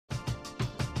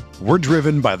We're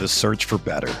driven by the search for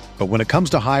better. But when it comes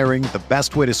to hiring, the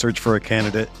best way to search for a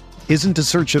candidate isn't to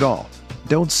search at all.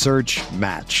 Don't search,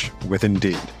 match with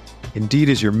Indeed. Indeed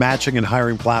is your matching and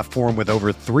hiring platform with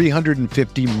over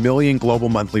 350 million global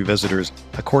monthly visitors,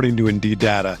 according to Indeed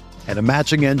data, and a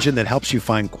matching engine that helps you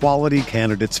find quality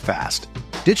candidates fast.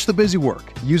 Ditch the busy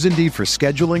work. Use Indeed for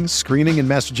scheduling, screening, and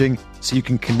messaging so you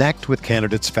can connect with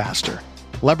candidates faster.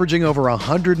 Leveraging over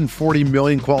 140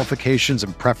 million qualifications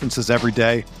and preferences every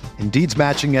day, Indeed's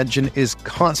matching engine is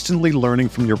constantly learning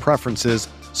from your preferences,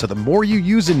 so the more you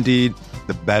use Indeed,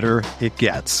 the better it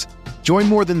gets. Join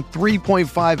more than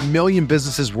 3.5 million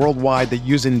businesses worldwide that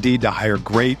use Indeed to hire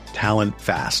great talent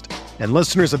fast. And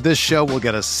listeners of this show will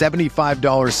get a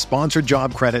 $75 sponsored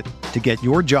job credit to get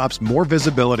your jobs more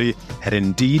visibility at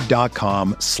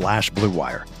Indeed.com/Blue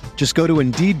Wire. Just go to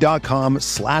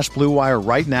Indeed.com/Blue Wire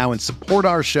right now and support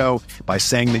our show by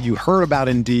saying that you heard about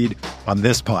Indeed on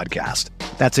this podcast.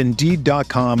 That's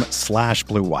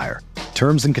Indeed.com/Blue Wire.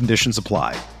 Terms and conditions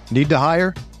apply. Need to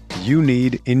hire? You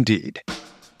need Indeed.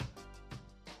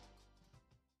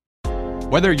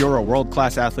 Whether you're a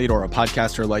world-class athlete or a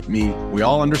podcaster like me, we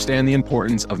all understand the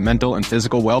importance of mental and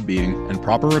physical well-being and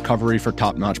proper recovery for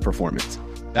top-notch performance.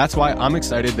 That's why I'm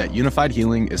excited that Unified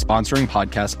Healing is sponsoring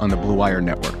podcasts on the Blue Wire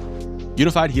Network.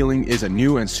 Unified Healing is a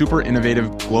new and super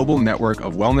innovative global network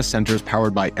of wellness centers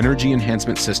powered by Energy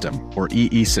Enhancement System, or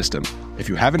EE System. If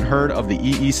you haven't heard of the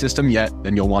EE System yet,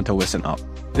 then you'll want to listen up.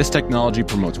 This technology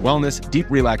promotes wellness, deep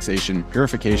relaxation,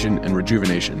 purification, and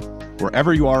rejuvenation.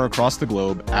 Wherever you are across the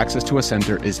globe, access to a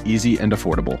center is easy and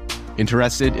affordable.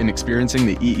 Interested in experiencing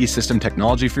the EE System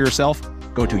technology for yourself?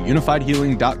 Go to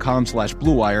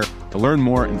unifiedhealing.com/Blue Wire to learn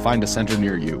more and find a center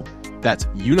near you. That's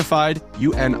unified,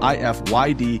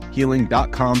 UNIFYD,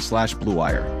 healing.com/Blue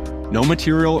Wire. No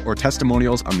material or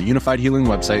testimonials on the Unified Healing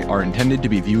website are intended to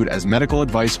be viewed as medical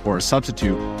advice or a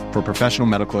substitute for professional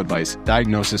medical advice,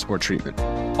 diagnosis, or treatment.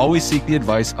 Always seek the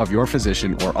advice of your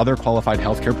physician or other qualified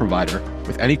healthcare provider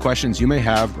with any questions you may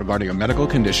have regarding a medical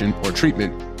condition or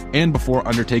treatment and before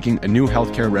undertaking a new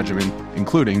healthcare regimen,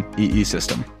 including EE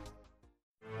System.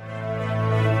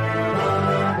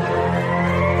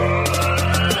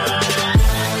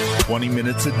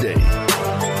 Minutes a day,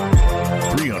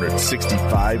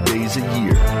 365 days a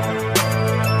year.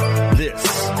 This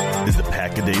is the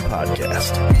Pack-A-Day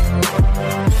Podcast.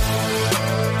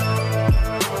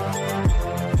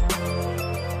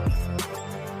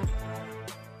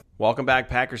 Welcome back,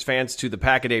 Packers fans, to the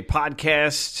Pack-A-Day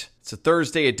Podcast. It's a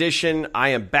Thursday edition. I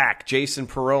am back, Jason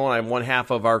Perone. I'm one half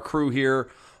of our crew here,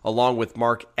 along with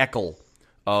Mark Eckel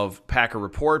of Packer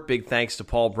Report. Big thanks to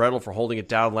Paul Brettel for holding it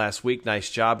down last week.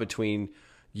 Nice job between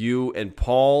you and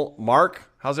Paul. Mark,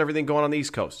 how's everything going on the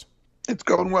East Coast? It's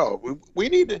going well. We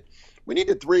need the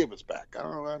three of us back. I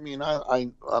don't know. I mean, I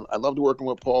loved working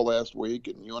with Paul last week,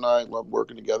 and you and I loved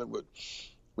working together. But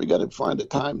we got to find a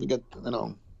time to get.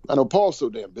 I know Paul's so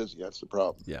damn busy. That's the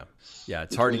problem. Yeah.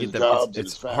 It's hard to get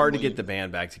it's hard to get the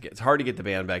band back together. It's hard to get the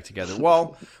band back together.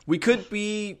 Well, we could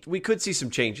see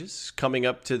some changes coming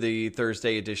up to the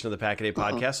Thursday edition of the Pack-A-Day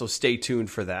Podcast. So stay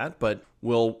tuned for that. But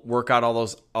we'll work out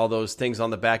all those things on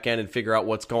the back end and figure out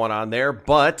what's going on there.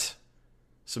 But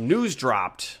some news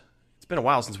dropped. It's been a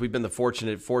while since we've been the fortune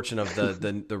of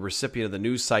the recipient of the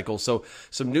news cycle. So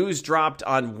some news dropped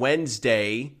on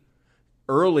Wednesday.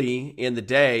 Early in the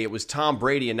day, it was Tom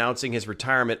Brady announcing his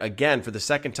retirement again for the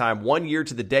second time, 1 year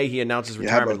to the day he announced his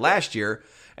retirement last year,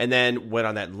 and then went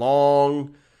on that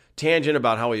long tangent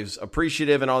about how he was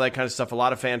appreciative and all that kind of stuff. A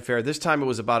lot of fanfare. This time it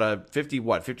was about a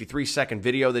 53-second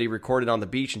video that he recorded on the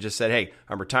beach and just said, hey,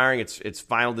 I'm retiring. It's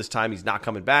final this time. He's not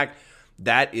coming back.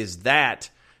 That is that.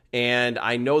 And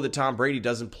I know that Tom Brady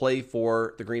doesn't play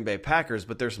for the Green Bay Packers,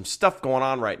 but there's some stuff going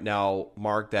on right now,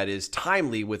 Mark, that is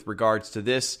timely with regards to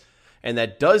this. And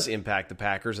that does impact the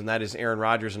Packers, and that is Aaron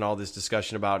Rodgers and all this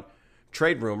discussion about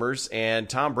trade rumors. And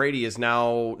Tom Brady is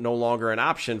now no longer an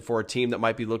option for a team that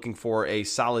might be looking for a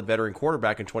solid veteran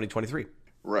quarterback in 2023.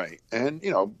 Right. And,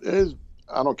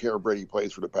 I don't care if Brady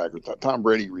plays for the Packers. Tom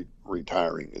Brady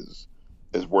retiring is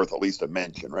worth at least a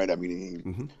mention, right? I mean, he's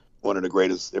one of the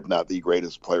greatest, if not the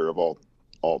greatest player of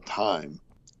all time.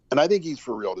 And I think he's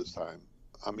for real this time.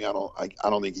 I mean, I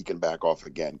don't think he can back off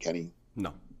again, can he?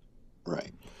 No.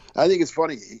 Right. I think it's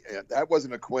funny. That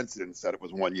wasn't a coincidence that it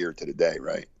was 1 year to the day,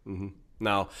 right? Mm-hmm.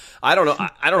 No, I don't know.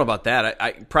 I don't know about that.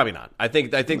 I probably not. I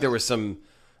think there was some.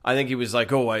 I think he was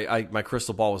like, my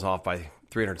crystal ball was off by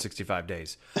 365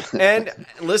 days. And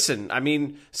listen, I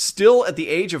mean, still at the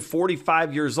age of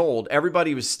 45 years old,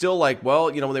 everybody was still like, well,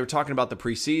 when they were talking about the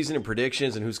preseason and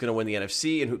predictions and who's going to win the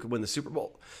NFC and who could win the Super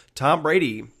Bowl, Tom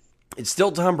Brady, it's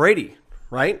still Tom Brady,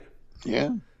 right?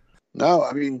 Yeah. No,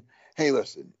 I mean, Hey,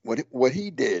 listen, what he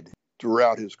did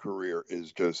throughout his career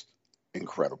is just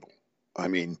incredible. I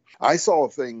mean, I saw a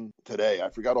thing today. I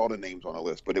forgot all the names on the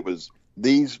list, but it was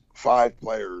these 5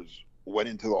 players went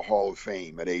into the Hall of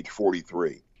Fame at age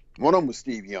 43. One of them was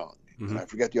Steve Young, and I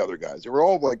forget the other guys. They were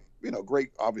all like,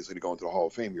 great. Obviously, to go into the Hall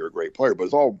of Fame, you're a great player, but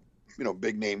it's all,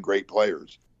 big name, great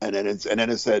players. And then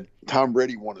it said Tom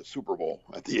Brady won a Super Bowl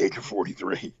at the age of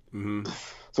 43.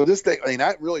 So this thing, I mean,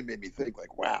 that really made me think,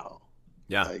 like, wow,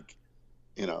 yeah, like,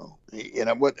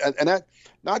 that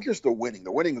not just the winning.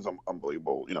 The winning is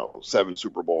unbelievable. 7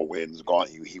 Super Bowl wins. Gone.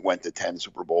 He went to 10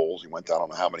 Super Bowls. He went to I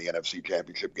don't know how many NFC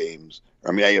Championship games.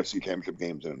 AFC Championship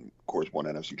games, and of course one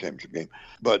NFC Championship game.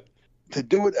 But to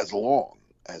do it as long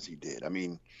as he did, I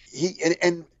mean, he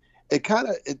kind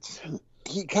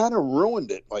of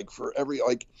ruined it. Like for every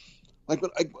like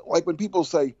when people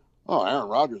say, "Oh, Aaron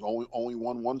Rodgers only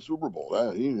won 1 Super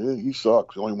Bowl. He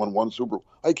sucks. He only won 1 Super Bowl."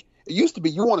 Like it used to be,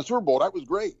 you won a Super Bowl. That was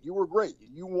great. You were great.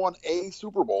 You won a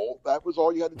Super Bowl. That was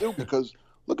all you had to do, because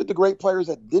look at the great players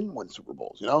that didn't win Super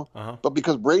Bowls. But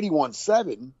because Brady won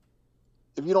 7,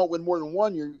 if you don't win more than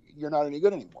 1, you're not any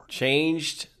good anymore.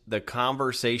 Changed the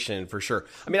conversation for sure.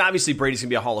 I mean, obviously Brady's gonna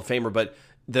be a Hall of Famer, but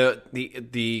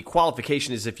the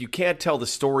qualification is if you can't tell the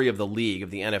story of the league,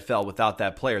 of the NFL, without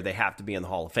that player, they have to be in the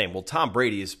Hall of Fame. Well, Tom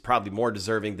Brady is probably more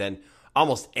deserving than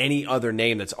almost any other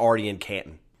name that's already in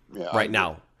Canton right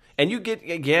now. And we can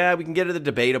get into the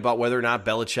debate about whether or not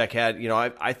Belichick had,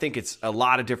 I think it's a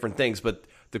lot of different things, but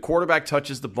the quarterback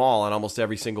touches the ball on almost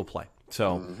every single play.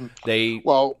 So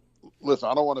Well, listen,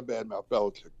 I don't want to badmouth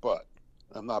Belichick, but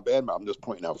I'm not badmouth. I'm just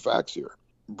pointing out facts here.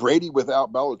 Brady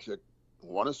without Belichick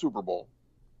won a Super Bowl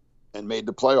and made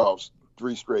the playoffs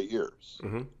 3 straight years.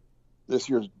 This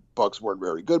year's Bucs weren't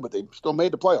very good, but they still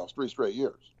made the playoffs 3 straight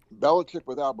years. Belichick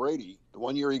without Brady, the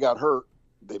 1 year he got hurt,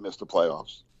 they missed the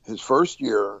playoffs. His first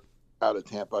year out of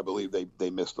Tampa, I believe they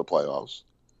missed the playoffs.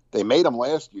 They made him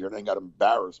last year and then got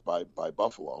embarrassed by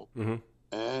Buffalo.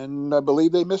 And I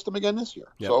believe they missed him again this year.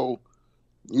 Yep. So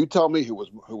you tell me who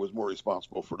was more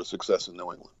responsible for the success in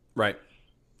New England. Right.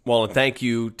 Well, and thank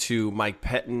you to Mike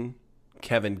Pettin,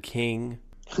 Kevin King,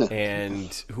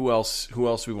 and who else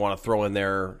we want to throw in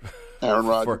there?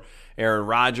 Aaron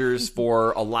Rodgers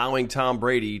for allowing Tom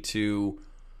Brady to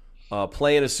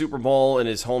play in a Super Bowl in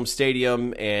his home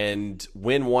stadium and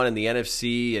win one in the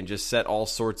NFC and just set all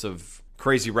sorts of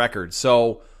crazy records.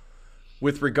 So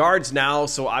with regards now,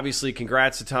 so obviously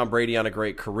congrats to Tom Brady on a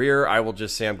great career. I will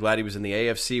just say I'm glad he was in the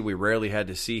AFC. We rarely had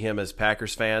to see him as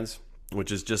Packers fans,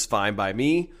 which is just fine by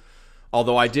me.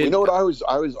 Although I did... what I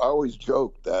always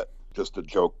joked that, just a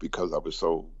joke because I was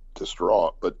so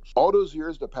distraught, but all those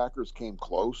years the Packers came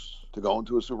close to going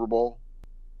to a Super Bowl,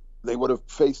 they would have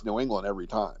faced New England every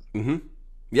time.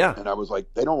 Yeah. And I was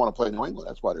like, they don't want to play New England.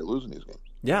 That's why they're losing these games.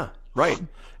 Yeah, right.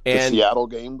 The Seattle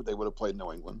game, they would have played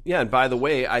New England. Yeah, and by the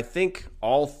way, I think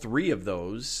all 3 of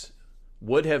those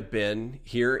would have been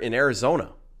here in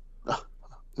Arizona.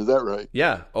 Is that right?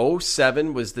 Yeah.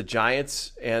 2007 was the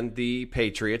Giants and the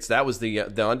Patriots. That was the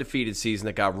undefeated season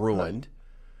that got ruined. Right.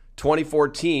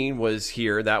 2014 was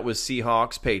here. That was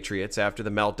Seahawks, Patriots after the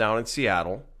meltdown in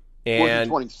Seattle. And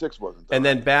 26 wasn't that? And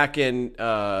then back in,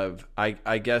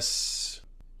 I guess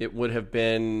it would have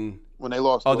been when they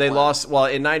lost. Oh, they lost. Well,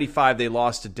 in '95 they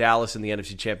lost to Dallas in the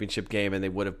NFC Championship game, and they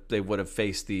would have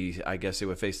faced the. I guess they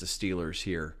would face the Steelers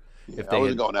here. Yeah, I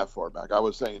wasn't going that far back. I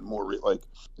was saying more like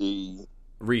the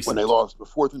recent when they lost the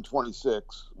 4th and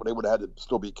 26. When they would have had to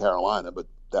still beat Carolina, but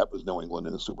that was New England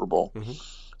in the Super Bowl.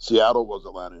 Seattle was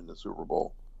Atlanta in the Super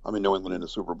Bowl. New England in the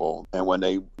Super Bowl. And when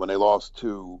they lost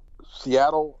to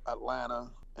Seattle,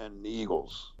 Atlanta, and the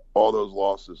Eagles, all those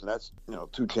losses, and that's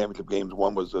 2 championship games.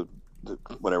 One was the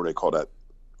whatever they call that.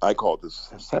 I call it the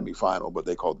semifinal, but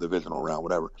they call it divisional round,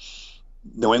 whatever.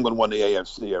 New England won the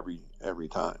AFC every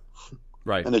time.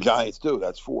 Right. And the Giants too.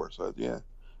 That's 4. So yeah,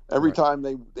 every time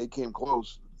they came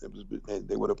close,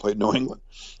 they would have played New England.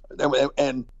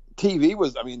 And TV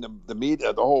was, the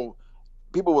media, the whole.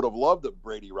 People would have loved the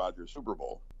Brady Rodgers Super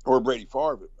Bowl or Brady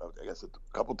Favre. I guess a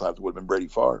couple times it would have been Brady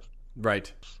Favre.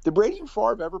 Right. Did Brady and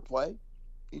Favre ever play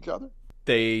each other?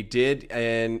 They did,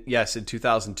 and yes, in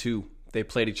 2002 they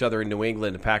played each other in New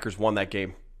England. The Packers won that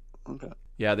game. Okay.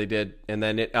 Yeah, they did. And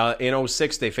then in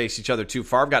 2006 they faced each other too.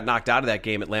 Favre got knocked out of that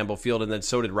game at Lambeau Field, and then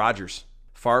so did Rodgers.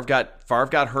 Favre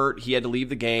got hurt. He had to leave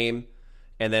the game.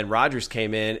 And then Rodgers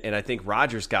came in, and I think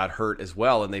Rodgers got hurt as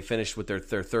well, and they finished with their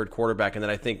 3rd quarterback. And then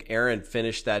I think Aaron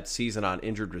finished that season on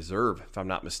injured reserve, if I'm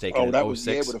not mistaken. Oh, that was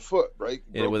with a foot, right?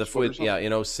 With a foot, yeah, in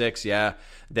 2006, yeah.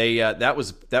 They that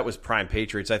was prime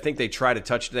Patriots. I think they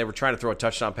were trying to throw a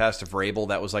touchdown pass to Vrabel.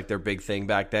 That was like their big thing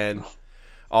back then.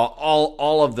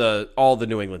 all the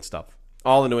New England stuff.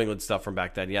 All the New England stuff from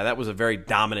back then. Yeah, that was a very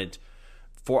dominant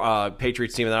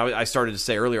Patriots team. And I started to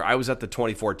say earlier, I was at the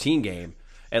 2014 game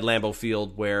at Lambeau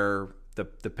Field where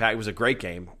the Pack was a great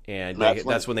game, and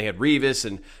that's when they had Revis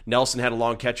and Nelson had a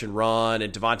long catch and run,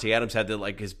 and Devontae Adams had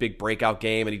his big breakout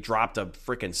game, and he dropped a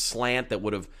freaking slant that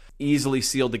would have easily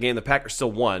sealed the game. The Packers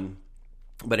still won,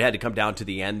 but it had to come down to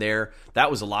the end there. That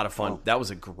was a lot of fun. That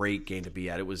was a great game to be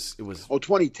at. It was.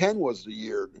 2010 was the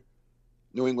year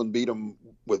New England beat them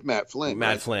with Matt Flynn.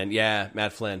 Matt Flynn.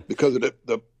 Because of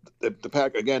the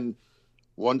Pack again.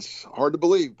 Once hard to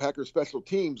believe, Packers special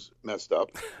teams messed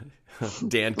up.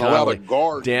 Dan Connolly.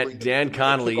 Dan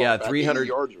Connolly, 300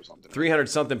 yards or something. 300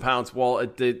 something pounds. Well,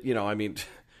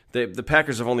 the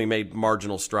Packers have only made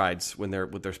marginal strides with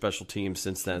their special teams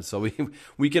since then. So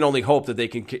we can only hope that they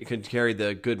can carry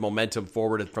the good momentum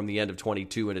forward from the end of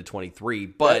 22 into 23.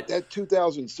 But that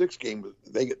 2006 game,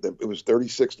 it was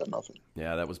 36-0.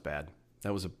 Yeah, that was bad.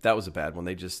 That was a bad one.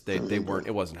 They weren't.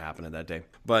 It wasn't happening that day.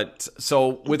 But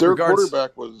so with regards,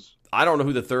 quarterback was. I don't know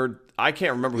who the third. I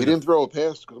can't remember. He didn't throw a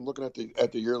pass because I'm looking at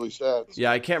the yearly stats. Yeah,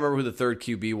 I can't remember who the third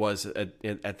QB was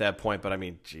at that point. But I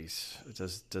mean, geez,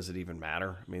 does it even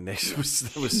matter? I mean, it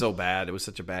was so bad. It was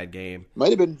such a bad game. Might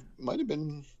have been. I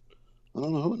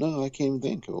don't know. No, I can't even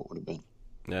think who it would have been.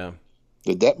 Yeah,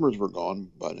 the Detmers were gone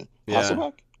by then. Yeah.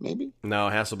 Hasselbeck, maybe. No,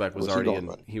 Hasselbeck was already in.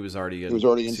 He was already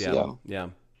in Seattle. Yeah.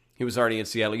 He was already in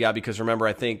Seattle, yeah. Because remember,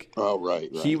 I think right.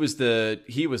 he was the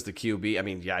QB. I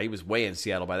mean, yeah, he was way in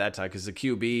Seattle by that time because the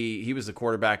QB, he was the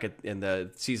quarterback in the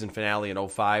season finale in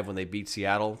 2005 when they beat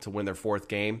Seattle to win their fourth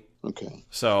game. Okay.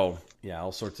 So yeah,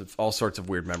 all sorts of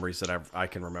weird memories that I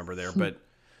can remember there. But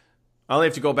I only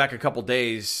have to go back a couple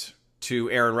days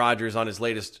to Aaron Rodgers on his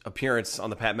latest appearance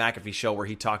on the Pat McAfee show, where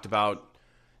he talked about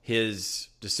his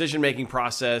decision-making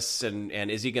process and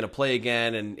is he going to play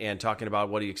again and talking about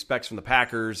what he expects from the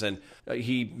Packers. And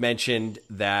he mentioned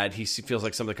that he feels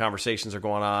like some of the conversations are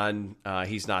going on.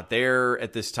 He's not there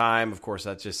at this time. Of course,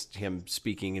 that's just him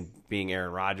speaking and being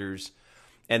Aaron Rodgers.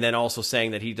 And then also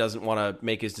saying that he doesn't want to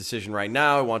make his decision right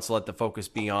now. He wants to let the focus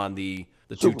be on the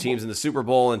two teams in the Super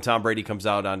Bowl. And Tom Brady comes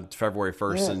out on February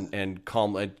 1st and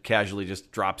calmly, casually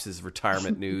just drops his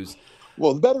retirement news.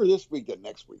 Well, better this week than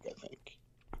next week, I think.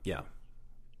 Yeah,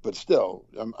 but still,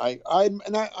 I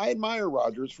admire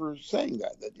Rodgers for saying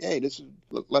that hey, this is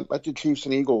let the Chiefs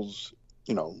and Eagles,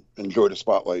 enjoy the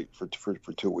spotlight for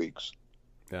 2 weeks.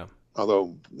 Yeah.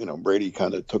 Although Brady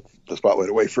kind of took the spotlight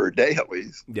away for a day at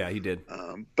least. Yeah, he did.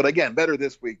 But again, better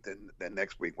this week than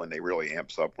next week when they really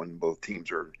amps up when both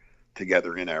teams are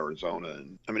together in Arizona.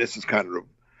 And I mean, this is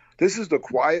the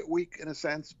quiet week in a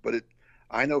sense, but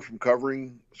I know from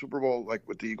covering Super Bowl like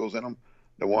with the Eagles in them.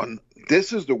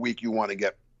 This is the week you want to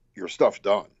get your stuff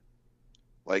done.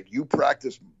 Like you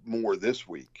practice more this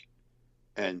week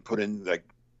and put in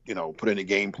a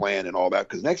game plan and all that.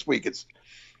 Cause next week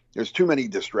there's too many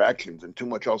distractions and too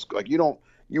much else. Like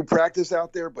you practice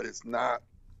out there, but it's not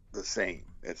the same.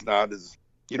 It's not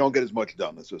you don't get as much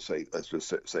done. Let's just say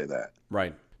that.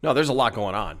 Right. No, there's a lot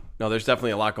going on. No, there's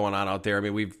definitely a lot going on out there. I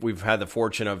mean, we've had the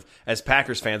fortune of, as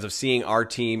Packers fans, of seeing our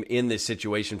team in this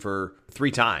situation for 3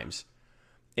 times.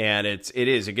 And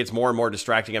it gets more and more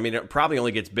distracting. I mean, it probably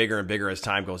only gets bigger and bigger as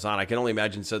time goes on. I can only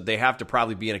imagine. So they have to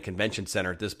probably be in a convention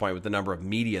center at this point with the number of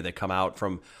media that come out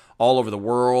from all over the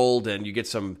world. And you get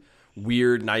some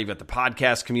weird, now you've got the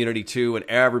podcast community too. And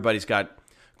everybody's got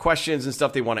questions and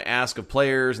stuff they want to ask of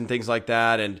players and things like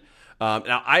that. And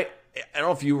now I don't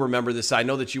know if you remember this. I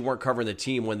know that you weren't covering the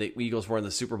team when the Eagles were in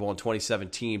the Super Bowl in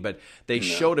 2017, but they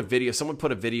showed a video. Someone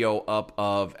put a video up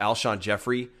of Alshon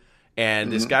Jeffrey.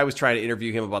 And this guy was trying to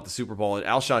interview him about the Super Bowl, and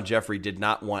Alshon Jeffrey did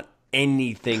not want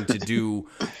anything to do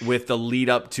with the lead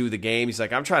up to the game. He's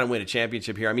like, I'm trying to win a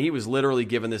championship here. I mean, he was literally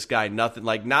giving this guy nothing,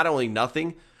 like not only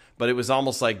nothing, but it was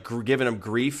almost like giving him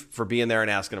grief for being there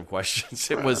and asking him questions.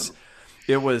 It was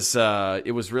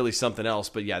really something else.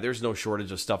 But yeah, there's no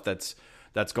shortage of stuff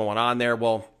that's going on there.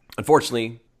 Well,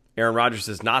 unfortunately, Aaron Rodgers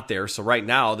is not there. So right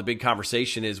now, the big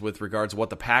conversation is with regards to what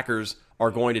the Packers are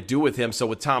going to do with him. So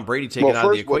with Tom Brady taken out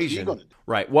of the equation,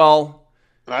 right? Well,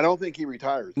 and I don't think he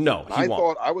retires. No, he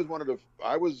won't.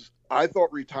 I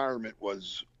thought retirement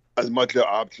was as much an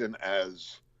option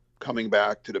as coming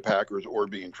back to the Packers or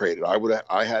being traded.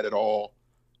 I had it all.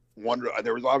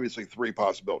 There was obviously 3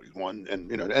 possibilities. One, and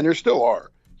there still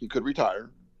are. He could retire,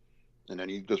 and then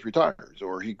he just retires,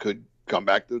 or he could come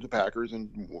back to the Packers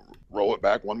and roll it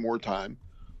back one more time,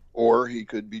 or he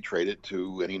could be traded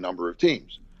to any number of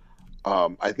teams.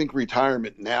 I think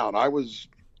retirement now, and I was,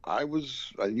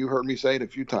 and you heard me say it a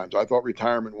few times, I thought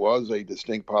retirement was a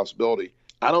distinct possibility.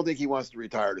 I don't think he wants to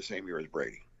retire the same year as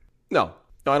Brady. No,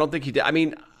 No, I don't think he did. I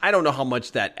mean, I don't know how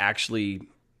much that actually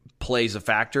plays a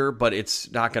factor, but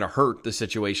it's not going to hurt the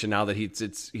situation now that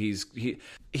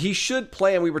he should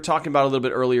play. And we were talking about a little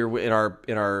bit earlier in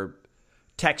our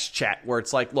text chat where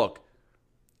it's like, look,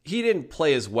 he didn't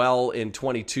play as well in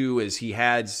 22 as he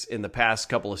had in the past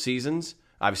couple of seasons.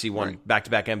 Obviously, won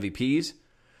back-to-back MVPs.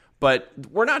 But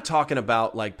we're not talking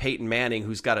about like Peyton Manning,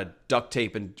 who's got to duct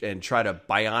tape and try to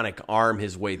bionic arm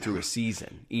his way through a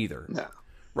season either. No.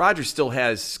 Rodgers still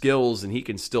has skills and he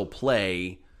can still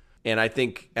play. And I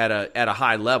think at a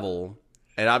high level,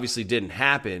 it obviously didn't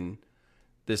happen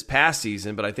this past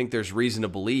season, but I think there's reason to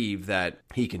believe that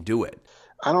he can do it.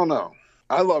 I don't know.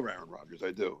 I love Aaron Rodgers.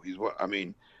 I do.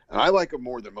 And I like him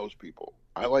more than most people.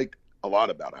 I like a lot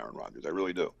about Aaron Rodgers. I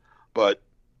really do. But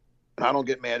and I don't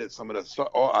get mad at some of the stuff.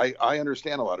 I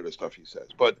understand a lot of the stuff he says,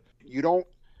 but you don't.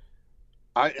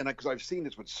 Because I've seen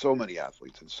this with so many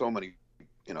athletes and so many,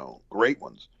 great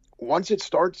ones. Once it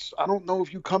starts, I don't know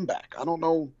if you come back. I don't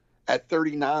know at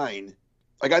 39.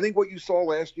 Like, I think what you saw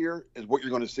last year is what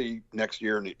you're going to see next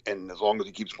year, and as long as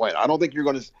he keeps playing, I don't think you're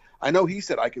going to. I know he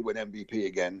said I could win MVP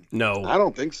again. No, I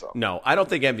don't think so. No, I don't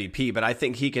think MVP, but I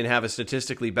think he can have a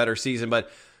statistically better season.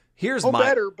 But here's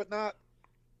better, but not.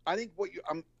 I think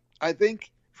I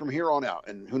think from here on out,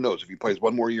 and who knows if he plays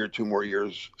 1 more year, 2 more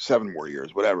years, 7 more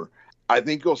years, whatever. I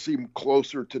think you'll see him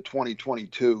closer to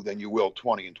 2022 than you will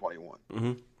 20 and 21.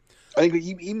 Mm-hmm. I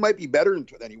think he might be better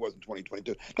than he was in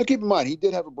 2022. Now, keep in mind, he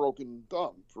did have a broken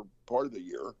thumb for part of the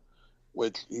year,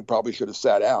 which he probably should have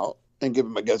sat out and give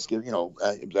him, I guess, it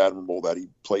was admirable that he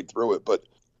played through it. But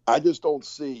I just don't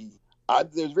see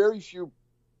there's very few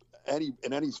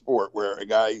in any sport where a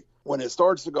guy, when it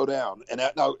starts to go down, and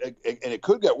it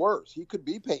could get worse. He could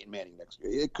be Peyton Manning next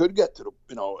year. It could get to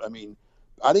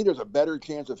I think there's a better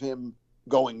chance of him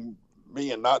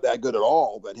being not that good at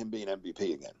all than him being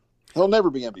MVP again. He'll never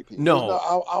be MVP. No,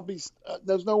 I'll be.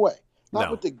 There's no way.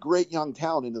 Not with the great young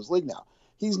talent in this league now.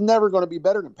 He's never going to be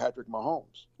better than Patrick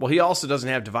Mahomes. Well, he also doesn't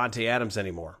have Devontae Adams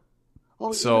anymore.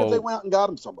 Well, so if they went out and got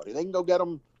him somebody, they can go get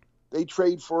him. They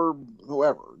trade for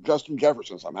whoever, Justin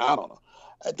Jefferson, something. I don't know.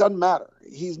 It doesn't matter.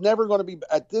 He's never going to be,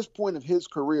 at this point of his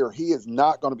career, he is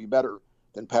not going to be better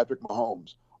than Patrick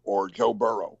Mahomes or Joe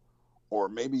Burrow or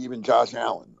maybe even Josh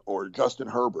Allen or Justin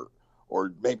Herbert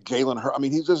or maybe Jalen Hurts. I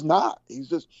mean, he's just not. He's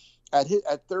just, at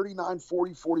 39,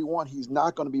 40, 41, he's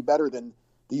not going to be better than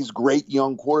these great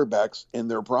young quarterbacks in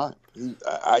their prime.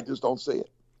 I just don't see it.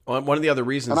 Well, one of the other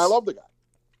reasons, and I love the guy.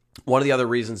 One of the other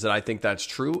reasons that I think that's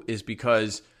true is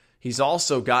because he's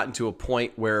also gotten to a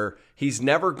point where he's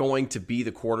never going to be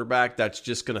the quarterback that's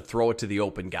just going to throw it to the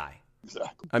open guy.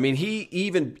 Exactly. I mean, he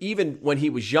even when he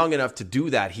was young enough to do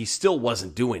that, he still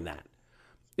wasn't doing that.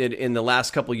 In the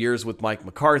last couple of years with Mike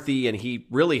McCarthy, and he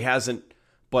really hasn't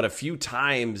but a few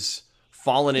times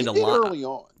fallen into line early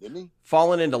on, didn't he?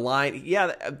 Fallen into line.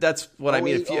 Yeah, that's what I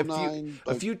mean. A 09,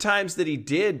 few times that he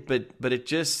did, but it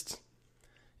just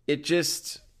it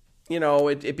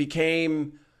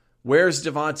became, where's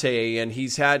Devontae? And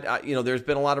he's had, there's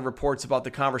been a lot of reports about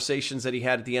the conversations that he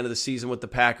had at the end of the season with the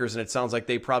Packers, and it sounds like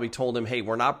they probably told him, hey,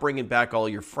 we're not bringing back all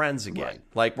your friends again. Right.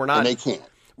 Like, we're not. And they can't.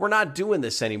 We're not doing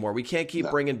this anymore. We can't keep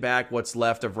bringing back what's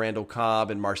left of Randall Cobb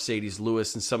and Mercedes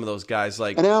Lewis and some of those guys.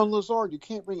 And Alan Lazard, you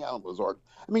can't bring Alan Lazard.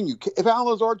 I mean, if Alan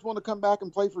Lazard's want to come back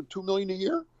and play for $2 million a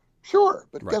year, sure.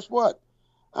 But guess what?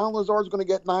 Alan Lazard's going to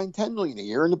get $9-10 million a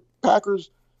year, and the Packers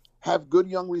have good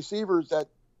young receivers.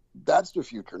 That's the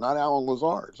future, not Alan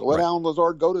Lazard. So let Alan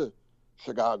Lazard go to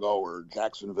Chicago or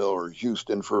Jacksonville or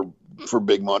Houston for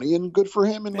big money, and good for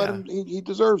him, and let him. He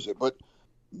deserves it. But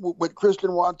with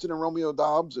Christian Watson and Romeo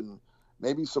Doubs and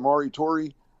maybe Samori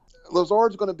Toure,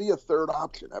 Lazard's going to be a third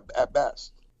option at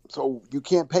best. So you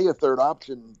can't pay a third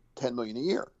option $10 million a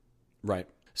year. Right.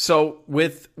 So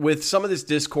with some of this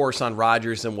discourse on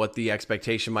Rodgers and what the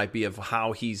expectation might be of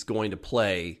how he's going to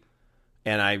play,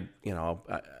 and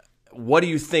what do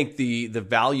you think the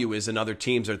value is in other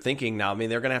teams are thinking now? I mean,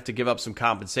 they're going to have to give up some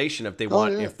compensation if they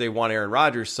want Aaron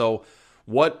Rodgers. So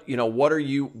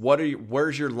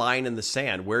where's your line in the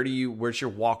sand? Where's your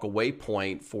walk away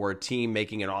point for a team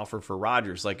making an offer for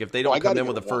Rodgers? Like, if they don't come in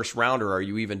with a first rounder, are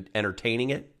you even entertaining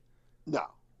it? No,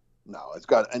 it's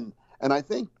got, and I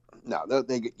think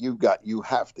you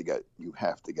have to get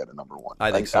a number one.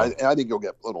 I think so. I think you'll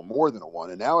get a little more than a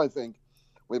one. And now I think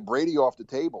with Brady off the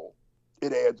table,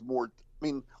 it adds more. I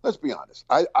mean, let's be honest.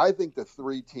 I think the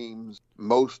three teams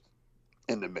most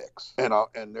in the mix, and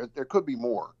there could be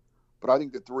more, but I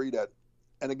think the three that,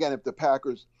 and again, if the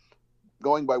Packers,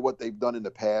 going by what they've done in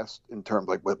the past in terms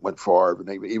like with Favre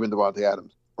and even Devontae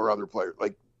Adams or other players,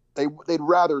 like they'd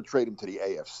rather trade him to the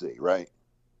AFC, right?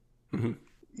 Mm-hmm.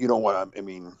 You know what I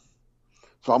mean?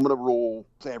 So I'm going to rule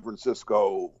San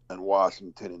Francisco and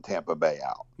Washington and Tampa Bay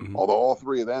out. Mm-hmm. Although all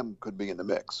three of them could be in the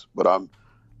mix. But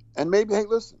and maybe, hey,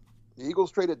 listen, the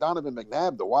Eagles traded Donovan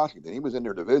McNabb to Washington. He was in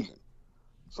their division.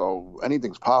 So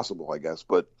anything's possible, I guess.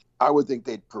 But I would think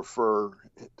they'd prefer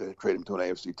to trade him to an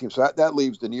AFC team. So that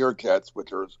leaves the New York Jets,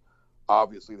 which are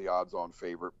obviously the odds-on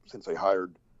favorite since they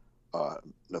hired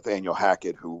Nathaniel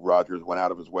Hackett, who Rodgers went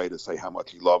out of his way to say how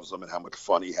much he loves him and how much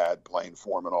fun he had playing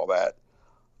for him and all that.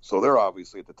 So they're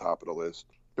obviously at the top of the list.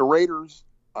 The Raiders,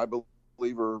 I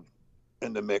believe, are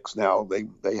in the mix now.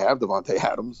 They have Devontae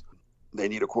Adams. They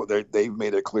need they've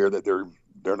made it clear that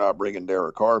they're not bringing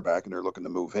Derek Carr back and they're looking to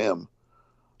move him.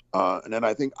 And then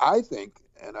I think,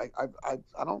 and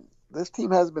I don't. This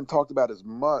team hasn't been talked about as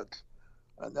much.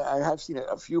 And I have seen it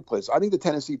a few places. I think the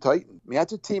Tennessee Titans. I mean,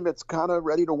 that's a team that's kind of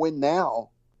ready to win now.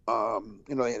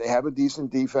 They have a decent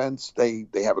defense. They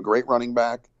have a great running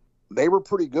back. They were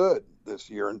pretty good this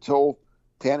year until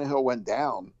Tannehill went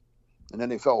down, and then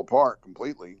they fell apart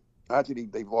completely. Actually,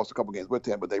 they've lost a couple games with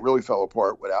him, but they really fell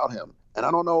apart without him. And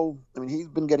I don't know. I mean, he's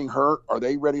been getting hurt. Are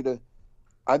they ready to?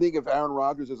 I think if Aaron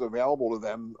Rodgers is available to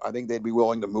them, I think they'd be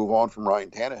willing to move on from Ryan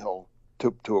Tannehill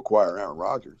to acquire Aaron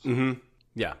Rodgers. Mm-hmm.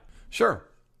 Yeah, sure.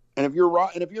 And if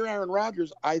you're Aaron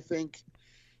Rodgers, I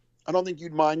don't think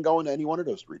you'd mind going to any one of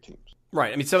those three teams.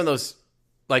 Right. I mean, some of those,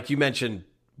 like you mentioned,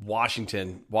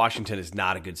 Washington is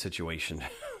not a good situation.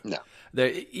 No.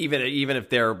 Even if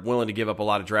they're willing to give up a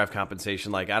lot of draft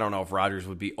compensation, like I don't know if Rodgers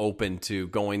would be open to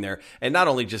going there, and not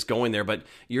only just going there, but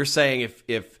you're saying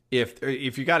if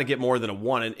you got to get more than a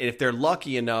one, and if they're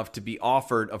lucky enough to be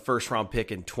offered a first round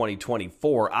pick in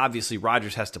 2024, obviously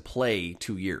Rodgers has to play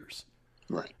 2 years,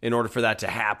 right, in order for that to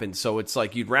happen. So it's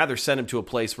like you'd rather send him to a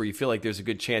place where you feel like there's a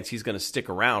good chance he's going to stick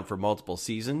around for multiple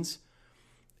seasons,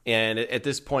 and at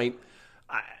this point.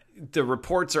 The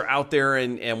reports are out there,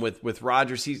 and with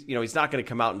Rodgers, he's not going to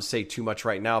come out and say too much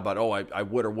right now about I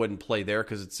would or wouldn't play there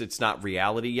because it's not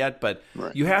reality yet. But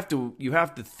right. you have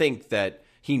to think that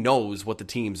he knows what the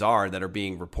teams are that are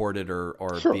being reported or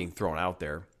sure. being thrown out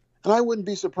there. And I wouldn't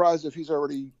be surprised if he's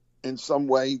already in some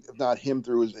way, if not him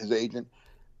through his agent,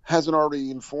 hasn't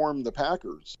already informed the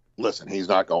Packers. Listen, he's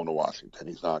not going to Washington.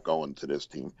 He's not going to this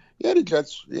team. Yeah, the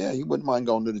Jets. Yeah, he wouldn't mind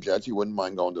going to the Jets. He wouldn't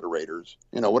mind going to the Raiders.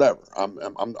 Whatever.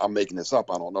 I'm making this up.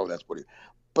 I don't know. That's what he.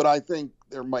 But I think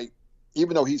there might,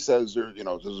 even though he says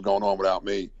this is going on without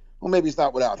me. Well, maybe it's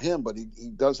not without him, but he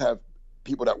does have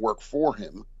people that work for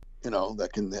him. That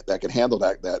can handle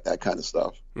that kind of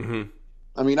stuff. Mm-hmm.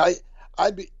 I mean,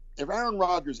 I'd be if Aaron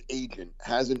Rodgers' agent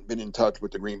hasn't been in touch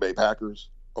with the Green Bay Packers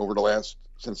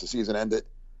since the season ended.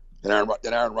 Then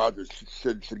Aaron Rodgers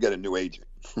should get a new agent.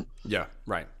 Yeah,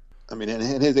 right. I mean, and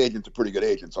his agent's a pretty good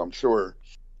agent, so I'm sure.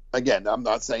 Again, I'm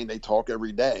not saying they talk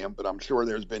every day, but I'm sure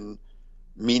there's been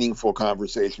meaningful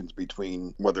conversations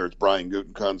between whether it's Brian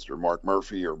Gutekunst or Mark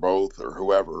Murphy or both or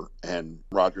whoever and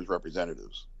Rodgers'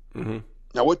 representatives. Mm-hmm.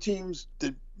 Now, what teams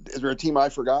is there a team I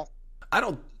forgot? I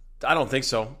don't think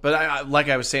so. But I like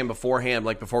I was saying beforehand,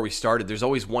 like before we started, there's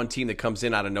always one team that comes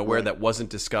in out of nowhere that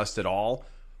wasn't discussed at all.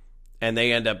 And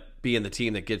they end up being the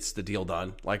team that gets the deal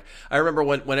done. Like I remember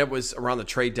when it was around the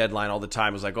trade deadline all the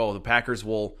time, it was like, oh, the Packers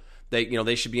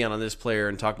they should be on this player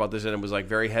and talk about this. And it was like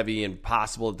very heavy and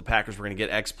possible that the Packers were going to get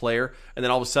X player. And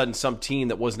then all of a sudden some team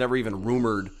that was never even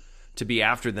rumored to be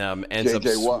after them ends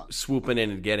up swooping in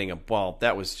and getting him. Well,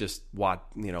 that was just Watt,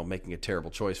 making a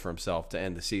terrible choice for himself to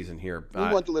end the season here. He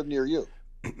wanted to live near you.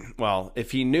 Well,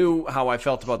 if he knew how I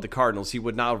felt about the Cardinals, he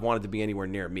would not have wanted to be anywhere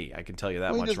near me. I can tell you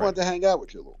that much. He just wanted to hang out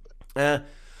with you a little bit.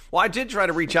 Well, I did try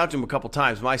to reach out to him a couple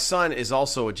times. My son is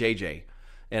also a JJ,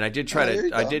 and I did try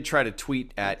to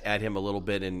tweet at him a little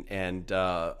bit and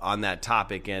on that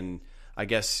topic, and I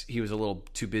guess he was a little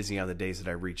too busy on the days that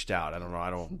I reached out. I don't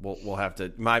know. We'll have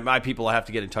to my people. I have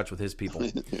to get in touch with his people.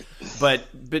 but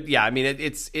yeah, I mean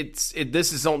this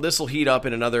will heat up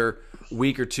in another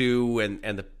week or two,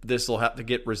 and this will have to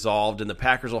get resolved, and the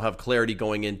Packers will have clarity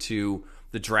going into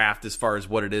the draft as far as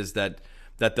what it is that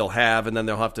they'll have, and then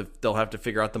they'll have to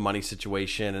figure out the money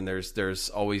situation, and there's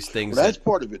always things. Well, that's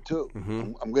part of it too.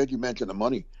 Mm-hmm. I'm glad you mentioned the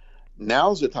money.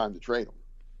 Now's the time to trade him.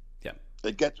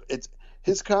 Yeah,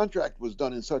 his contract was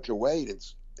done in such a way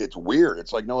it's weird.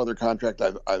 It's like no other contract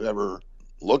I've ever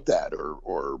looked at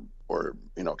or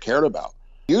cared about.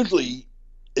 Usually,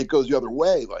 it goes the other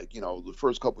way. Like the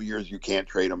first couple of years you can't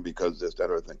trade him because this, that,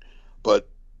 other thing, but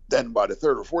then by the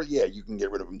third or fourth, you can get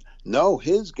rid of him. No,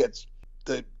 his gets.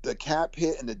 The cap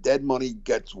hit and the dead money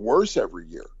gets worse every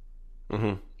year.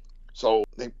 Mm-hmm. So,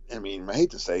 I hate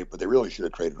to say it, but they really should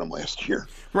have traded him last year.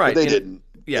 Right. But they didn't.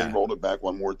 Yeah. They rolled it back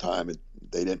one more time.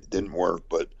 They didn't work,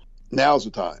 but now's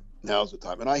the time. now's the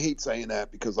time. And I hate saying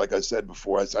that because, like I said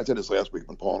before, I said this last week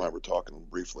when Paul and I were talking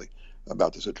briefly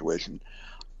about the situation.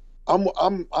 I'm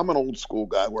an old school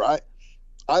guy where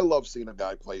I love seeing a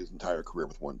guy play his entire career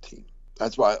with one team.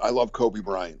 That's why I love Kobe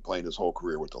Bryant playing his whole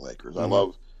career with the Lakers. I'm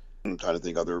trying to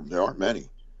think there aren't many.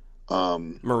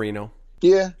 Marino.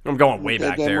 Yeah. I'm going way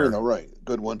back there. Marino, right.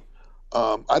 Good one.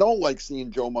 I don't like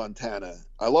seeing Joe Montana.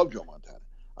 I love Joe Montana.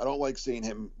 I don't like seeing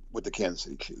him with the Kansas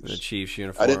City Chiefs. The Chiefs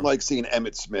uniform. I didn't like seeing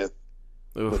Emmitt Smith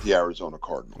with the Arizona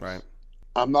Cardinals. Right.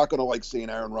 I'm not going to like seeing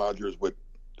Aaron Rodgers with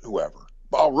whoever.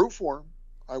 But I'll root for him.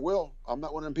 I will. I'm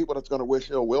not one of them people that's going to wish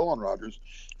ill will on Rodgers.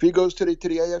 If he goes to the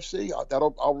AFC,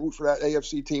 I'll root for that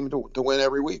AFC team to win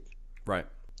every week. Right.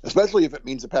 Especially if it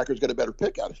means the Packers get a better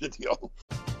pick out of the deal.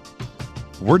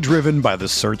 We're driven by the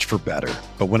search for better.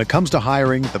 But when it comes to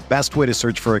hiring, the best way to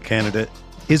search for a candidate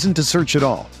isn't to search at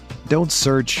all. Don't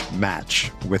search,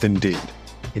 match with Indeed.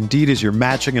 Indeed is your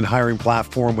matching and hiring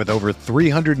platform with over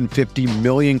 350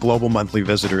 million global monthly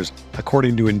visitors,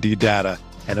 according to Indeed data,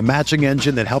 and a matching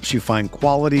engine that helps you find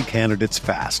quality candidates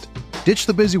fast. Ditch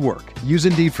the busy work. Use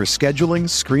Indeed for scheduling,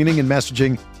 screening, and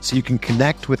messaging so you can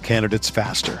connect with candidates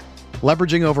faster.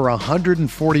 Leveraging over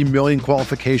 140 million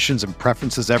qualifications and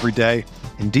preferences every day,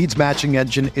 Indeed's matching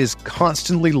engine is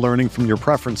constantly learning from your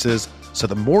preferences, so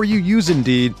the more you use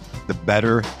Indeed, the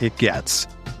better it gets.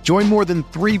 Join more than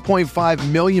 3.5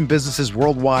 million businesses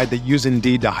worldwide that use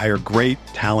Indeed to hire great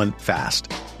talent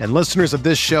fast. And listeners of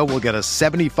this show will get a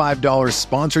 $75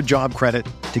 sponsored job credit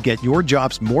to get your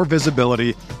jobs more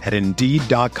visibility at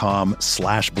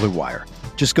Indeed.com/Blue Wire.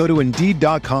 Just go to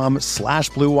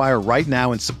Indeed.com/Blue Wire right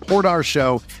now and support our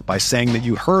show by saying that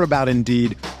you heard about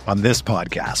Indeed on this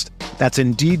podcast. That's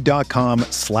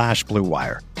Indeed.com/Blue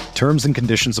Wire. Terms and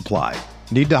conditions apply.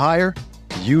 Need to hire?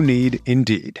 You need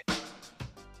Indeed.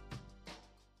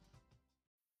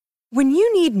 When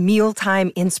you need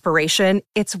mealtime inspiration,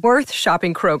 it's worth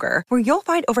shopping Kroger, where you'll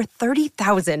find over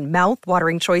 30,000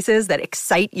 mouth-watering choices that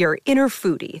excite your inner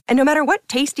foodie. And no matter what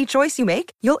tasty choice you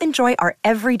make, you'll enjoy our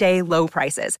everyday low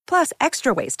prices, plus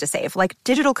extra ways to save, like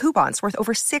digital coupons worth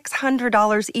over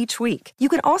 $600 each week. You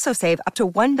can also save up to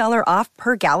 $1 off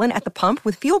per gallon at the pump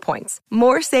with fuel points.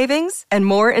 More savings and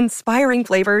more inspiring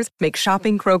flavors make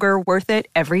shopping Kroger worth it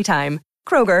every time.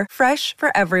 Kroger, fresh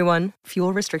for everyone.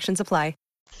 Fuel restrictions apply.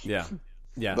 Yeah.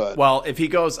 Yeah. But, well, if he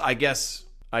goes, I guess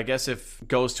if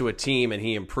goes to a team and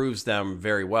he improves them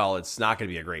very well, it's not going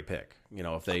to be a great pick. You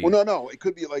know, if they. Well, no. It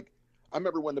could be like, I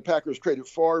remember when the Packers traded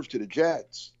Favre to the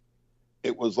Jets,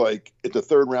 it was like, it's a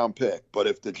 3rd-round pick. But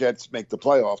if the Jets make the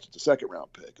playoffs, it's a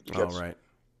 2nd-round pick. If the Jets right.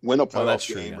 win a playoff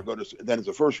true, game yeah. or go to, then it's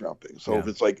a 1st-round pick. So if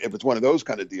it's one of those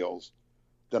kind of deals,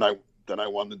 then I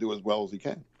want him to do as well as he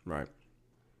can. Right.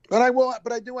 But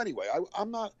I do anyway.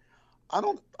 I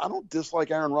don't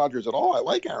dislike Aaron Rodgers at all. I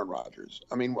like Aaron Rodgers.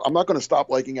 I mean, I'm not going to stop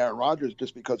liking Aaron Rodgers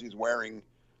just because he's wearing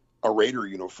a Raider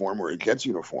uniform or a Jets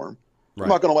uniform. Right. I'm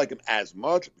not going to like him as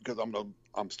much because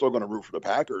I'm still going to root for the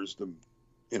Packers to,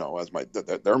 you know, as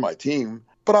they're my team.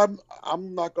 But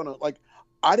I'm not going to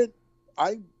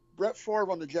Brett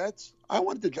Favre on the Jets. I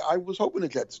was hoping the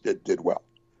Jets did well.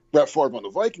 Brett Favre on the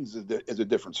Vikings is a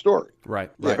different story. Right.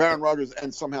 If Aaron Rodgers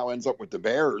somehow ends up with the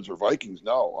Bears or Vikings,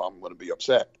 no, I'm going to be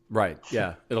upset. Right.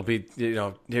 Yeah. It'll be, you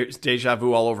know, here's deja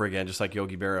vu all over again, just like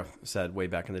Yogi Berra said way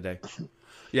back in the day.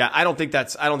 Yeah, I don't think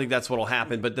that's what'll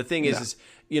happen. But the thing is,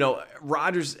 you know,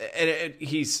 Rodgers, and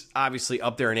he's obviously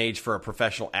up there in age for a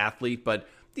professional athlete, but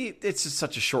it's just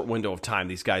such a short window of time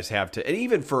these guys have to, and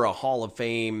even for a Hall of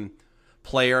Fame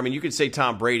player. I mean, you could say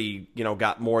Tom Brady, you know,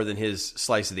 got more than his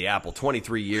slice of the apple.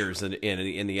 23 years in the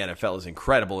NFL is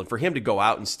incredible. And for him to go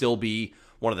out and still be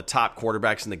one of the top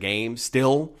quarterbacks in the game,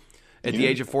 still at the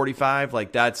age of 45,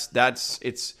 like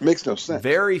it's makes no sense.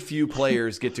 Very few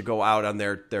players get to go out on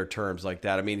their terms like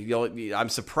that. I mean, you know, I'm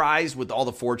surprised with all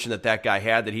the fortune that guy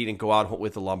had that he didn't go out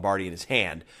with the Lombardi in his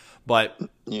hand. But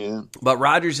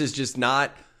Rodgers is just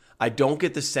not. I don't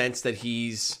get the sense that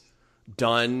he's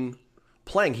done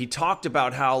playing. He talked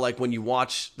about how, like, when you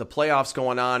watch the playoffs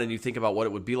going on and you think about what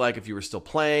it would be like if you were still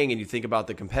playing and you think about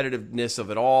the competitiveness of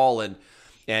it all,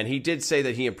 and he did say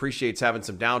that he appreciates having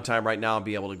some downtime right now and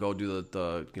be able to go do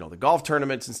the golf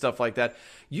tournaments and stuff like that.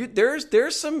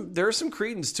 There's some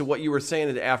credence to what you were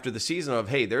saying after the season of,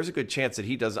 hey, there's a good chance that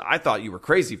he does. I thought you were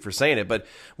crazy for saying it, but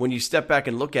when you step back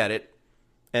and look at it,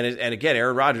 and again,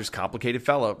 Aaron Rodgers, complicated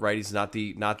fella, right? He's not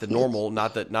the normal,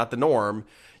 not the norm.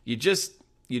 You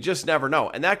just never know.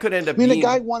 And that could end up being... the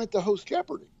guy wanted to host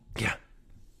Jeopardy. Yeah.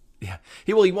 Yeah,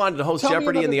 he wanted to host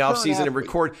Jeopardy in the offseason and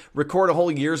record a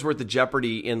whole year's worth of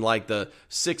Jeopardy in like the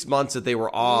 6 months that they were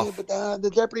off. Yeah, but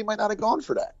the Jeopardy might not have gone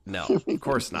for that. No, of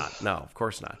course not. No, of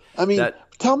course not. I mean,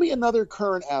 tell me another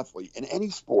current athlete in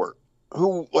any sport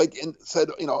who said,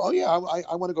 oh yeah,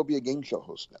 I want to go be a game show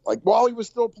host. Like while he was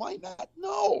still playing that.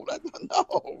 No,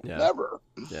 never.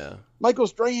 Yeah. Michael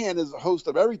Strahan is a host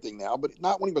of everything now, but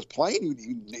not when he was playing.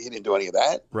 He didn't do any of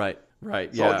that. Right.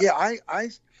 Yeah. So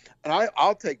yeah,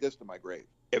 I'll take this to my grave.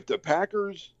 If the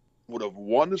Packers would have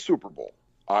won the Super Bowl,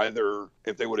 either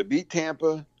if they would have beat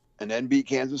Tampa and then beat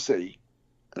Kansas City,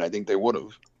 and I think they would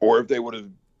have, or if they would have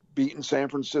beaten San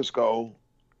Francisco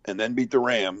and then beat the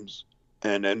Rams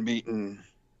and then beaten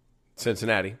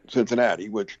Cincinnati,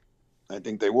 which I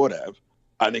think they would have,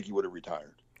 I think he would have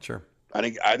retired. Sure.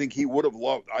 I think he would have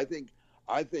loved. I think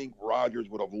Rodgers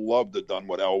would have loved to have done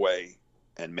what Elway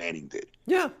and Manning did.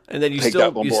 Yeah, and then you take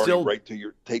still that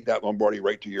Lombardi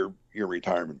right to your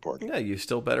retirement party. Yeah, you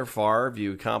still better Favre.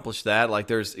 You accomplish that.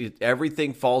 Like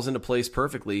everything falls into place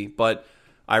perfectly. But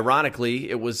ironically,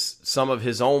 it was some of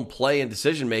his own play and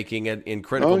decision making in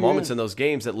critical moments in those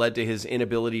games that led to his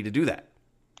inability to do that.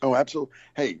 Oh, absolutely.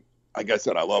 Hey, like I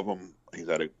said, I love him. He's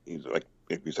like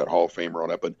you said, Hall of Famer on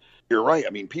that. But you're right. I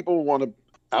mean, people want to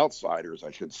outsiders,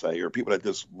 I should say, or people that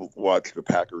just watch the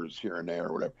Packers here and there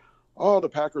or whatever. Oh, the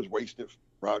Packers wasted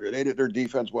Rodgers. Their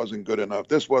defense wasn't good enough.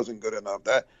 This wasn't good enough.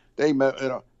 That they,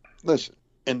 listen.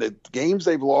 In the games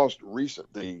they've lost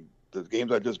recently, the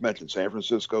games I just mentioned, San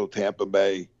Francisco, Tampa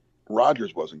Bay,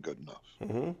 Rodgers wasn't good enough.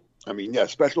 Mm-hmm. I mean, yeah,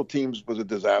 special teams was a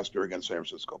disaster against San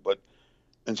Francisco, but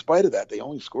in spite of that, they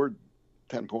only scored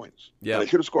 10 points. Yeah, and they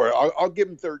should have scored. I'll give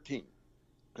them 13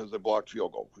 because they blocked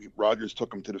field goal. Rodgers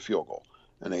took them to the field goal,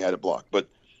 and they had it blocked. But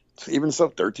even so,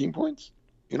 13 points.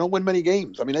 You don't win many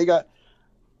games. I mean,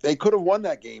 they could have won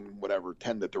that game,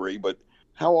 10-3. But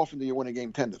how often do you win a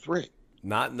game 10-3?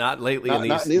 Not lately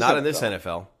not in this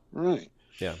NFL. Right.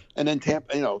 Yeah. And then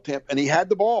Tampa, and he had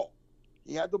the ball.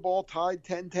 He had the ball tied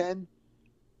 10-10.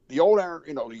 The old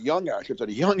Aaron,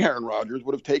 the young Aaron Rodgers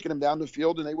would have taken him down the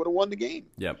field and they would have won the game.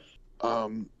 Yep.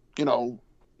 The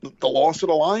loss of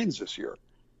the Lions this year.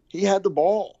 He had the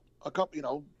ball.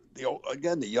 The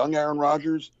young Aaron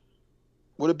Rodgers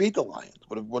would have beat the Lions,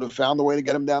 would have found a way to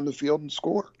get him down the field and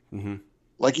score. Mm-hmm.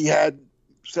 Like he had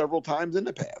several times in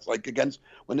the past, like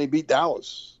when they beat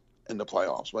Dallas in the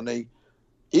playoffs,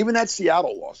 even that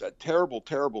Seattle loss, that terrible,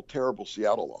 terrible, terrible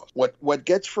Seattle loss. What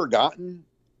gets forgotten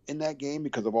in that game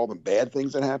because of all the bad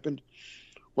things that happened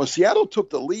was Seattle took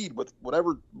the lead with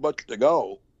whatever much to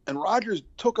go, and Rodgers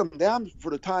took them down for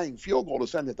the tying field goal to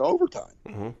send it to overtime.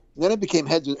 Mm-hmm. And then it became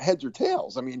heads or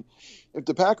tails. I mean, if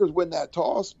the Packers win that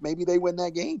toss, maybe they win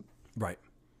that game. Right.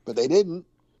 But they didn't,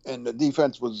 and the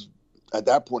defense was, at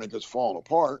that point, it just fallen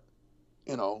apart,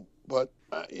 But,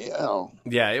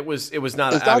 Yeah, it was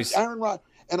not. It's not Aaron Rodgers.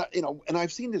 And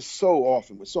I've seen this so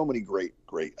often with so many great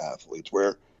athletes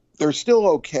where they're still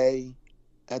okay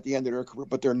at the end of their career,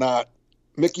 but they're not.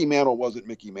 Mickey Mantle wasn't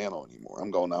Mickey Mantle anymore.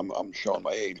 I'm showing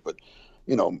my age, but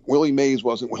Willie Mays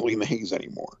wasn't Willie Mays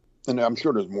anymore. And I'm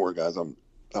sure there's more guys. I'm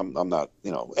not.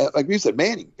 Like you said,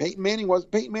 Peyton Manning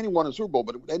won a Super Bowl,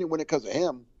 but they didn't win it because of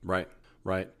him. Right.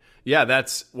 Yeah, and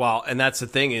that's the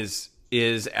thing is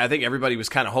I think everybody was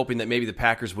kind of hoping that maybe the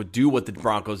Packers would do what the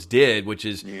Broncos did, which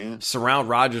is surround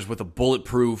Rodgers with a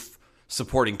bulletproof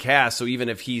supporting cast. So even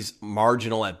if he's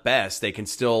marginal at best, they can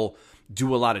still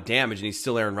do a lot of damage, and he's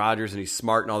still Aaron Rodgers, and he's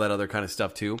smart and all that other kind of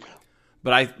stuff too.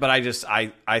 But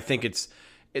I think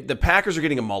the Packers are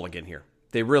getting a mulligan here.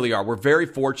 They really are. We're very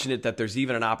fortunate that there's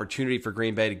even an opportunity for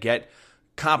Green Bay to get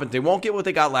competent. They won't get what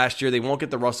they got last year. They won't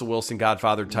get the Russell Wilson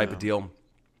Godfather type of deal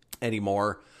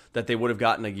anymore that they would have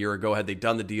gotten a year ago had they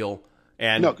done the deal.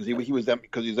 And no, because he's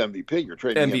MVP. You're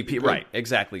trading MVP, right?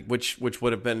 Exactly. Which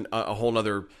would have been a whole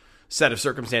other set of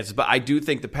circumstances. But I do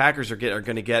think the Packers are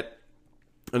going to get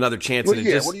another chance. What do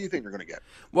you think they're going to get?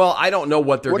 Well, I don't know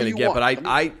what they're going to get, but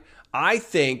I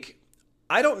think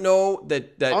I don't know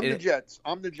that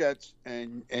I'm the Jets,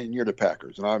 and you're the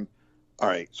Packers, and I'm all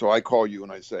right. So I call you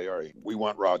and I say, all right, we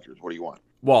want Rodgers. What do you want?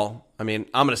 Well, I mean,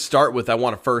 I'm going to start with I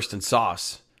want a first and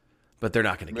Sauce. But they're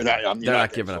not going to give up. They're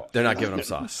not giving up. They're not giving up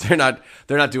Sauce. They're not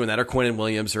doing that. Or Quinnen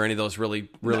Williams or any of those really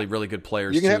good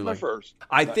players. You can have my first.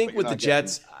 I think with the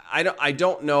Jets, I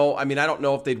don't know. I mean, I don't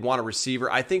know if they'd want a receiver.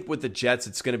 I think with the Jets,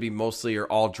 it's going to be mostly or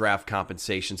all draft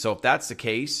compensation. So if that's the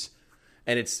case,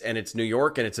 and it's New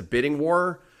York and it's a bidding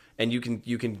war, and you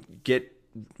can get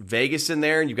Vegas in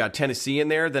there and you've got Tennessee in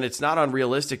there, then it's not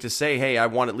unrealistic to say, hey, I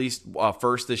want at least a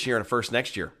first this year and a first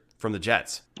next year from the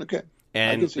Jets. Okay.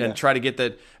 and try to get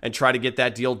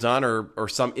that deal done or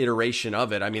some iteration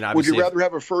of it. I mean, obviously, would you rather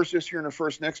have a first this year and a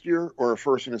first next year, or a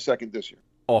first and a second this year?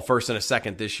 Oh, a first and a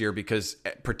second this year because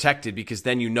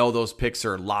then you know those picks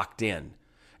are locked in,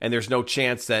 and there's no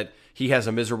chance that he has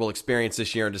a miserable experience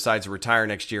this year and decides to retire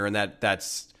next year, and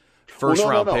that's first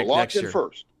round pick next year.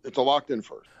 First. It's a locked in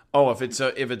first. Oh, if it's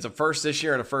a first this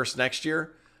year and a first next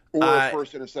year, or a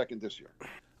first and a second this year.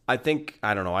 I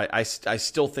don't know. I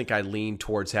still think I lean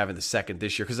towards having the second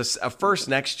this year because a first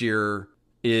next year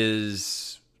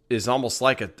is almost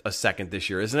like a second this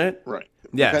year, isn't it? Right.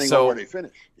 Yeah. Depending on where they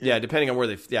finish. Yeah, depending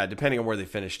on where they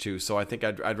finish too. So I think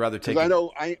I'd rather take. I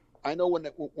know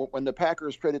when the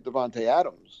Packers traded Davante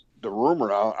Adams, the rumor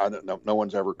now, I don't know, no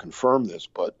one's ever confirmed this,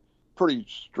 but pretty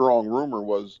strong rumor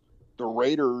was the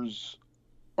Raiders'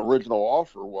 original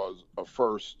offer was a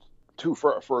first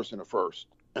and a first.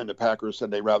 And the Packers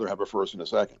said they'd rather have a first and a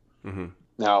second. Mm-hmm.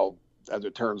 Now, as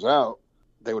it turns out,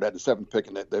 they would have had the seventh pick,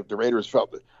 and the Raiders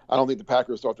felt that. I don't think the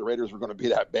Packers thought the Raiders were going to be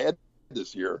that bad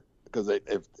this year because they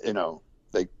could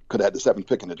have had the seventh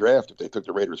pick in the draft if they took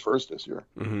the Raiders first this year.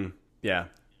 Mm-hmm. Yeah.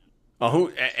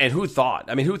 Who thought?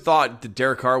 I mean, who thought that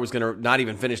Derek Carr was going to not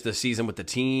even finish the season with the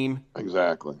team?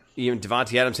 Exactly. Even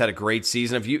Davante Adams had a great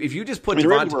season. If you just put the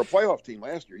Raiders were a playoff team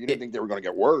last year. You didn't think they were going to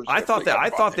get worse. I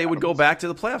thought they would go back to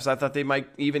the playoffs. I thought they might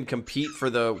even compete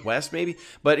for the West, maybe.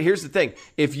 But here's the thing: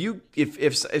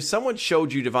 if someone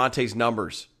showed you Davante's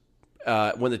numbers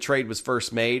when the trade was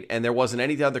first made, and there wasn't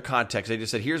any other context, they just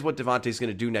said, "Here's what Davante's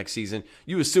going to do next season."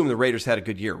 You assume the Raiders had a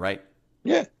good year, right?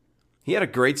 Yeah. He had a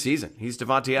great season. He's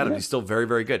Davante Adams. Yeah. He's still very,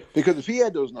 very good. Because if he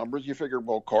had those numbers, you figure,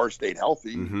 well, Carr stayed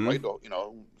healthy. Mm-hmm. Right?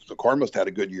 So Carr must have had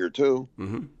a good year too.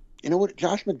 Mm-hmm. You know what?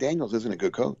 Josh McDaniels isn't a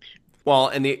good coach. Well,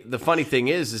 and the funny thing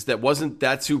is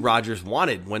that's who Rodgers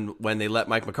wanted when they let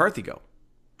Mike McCarthy go.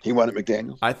 He wanted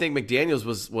McDaniels. I think McDaniels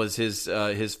was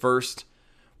his first,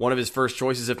 one of his first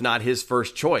choices, if not his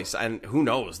first choice. And who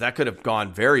knows? That could have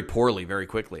gone very poorly, very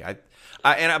quickly.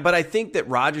 But I think that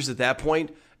Rodgers at that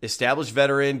point, established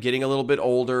veteran, getting a little bit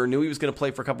older, knew he was going to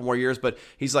play for a couple more years, but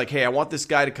he's like, hey, I want this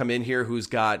guy to come in here who's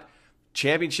got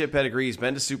championship pedigree, he's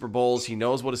been to Super Bowls, he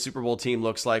knows what a Super Bowl team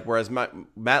looks like, whereas Matt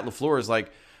LaFleur is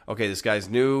like, okay, this guy's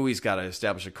new, he's got to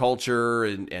establish a culture,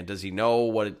 and does he know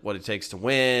what it takes to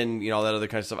win, all that other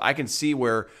kind of stuff. I can see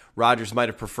where Rodgers might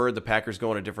have preferred the Packers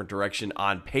go in a different direction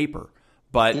on paper,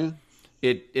 but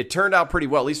it turned out pretty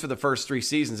well, at least for the first 3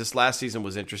 seasons. This last season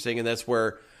was interesting, and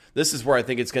this is where I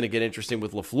think it's going to get interesting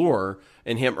with LaFleur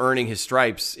and him earning his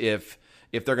stripes if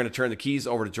they're going to turn the keys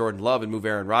over to Jordan Love and move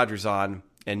Aaron Rodgers on.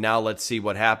 And now let's see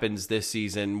what happens this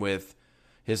season with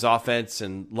his offense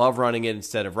and Love running it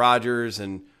instead of Rodgers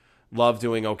and Love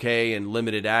doing okay and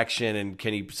limited action. And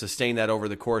can he sustain that over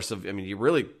the course of,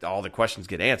 all the questions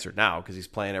get answered now because he's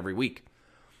playing every week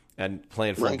and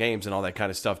playing full games and all that kind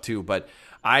of stuff too. But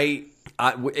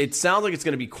it sounds like it's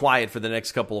going to be quiet for the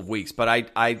next couple of weeks, but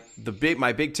my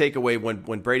big takeaway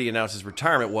when Brady announced his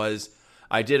retirement was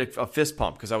I did a fist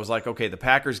pump because I was like, okay, the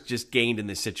Packers just gained in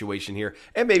this situation here,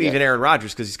 and maybe even Aaron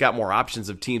Rodgers because he's got more options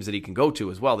of teams that he can go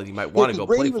to as well that he might want to go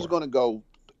play for. Brady was going to go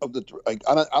I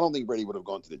don't think Brady would have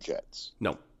gone to the Jets.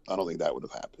 No, I don't think that would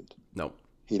have happened. No,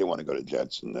 he didn't want to go to the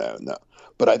Jets. No.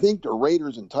 But I think the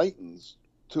Raiders and Titans,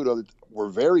 were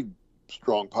very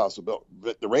strong possibility.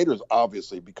 The Raiders,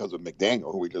 obviously, because of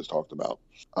McDaniel, who we just talked about,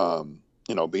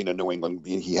 being in New England,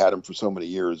 he had him for so many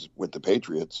years with the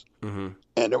Patriots. Mm-hmm.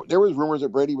 And there was rumors that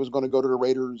Brady was going to go to the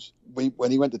Raiders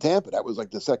when he went to Tampa. That was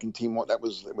like the second team. It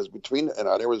was between, and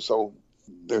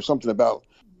there's something about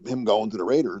him going to the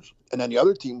Raiders. And then the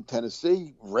other team,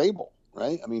 Tennessee, Vrabel,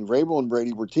 right? I mean, Vrabel and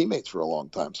Brady were teammates for a long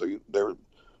time, so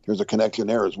there's a connection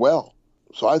there as well.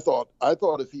 So I thought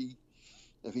if he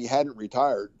hadn't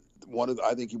retired,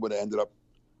 I think he would have ended up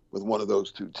with one of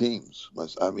those two teams.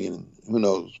 I mean, who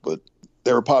knows? But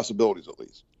there are possibilities at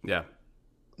least. Yeah.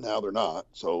 Now they're not,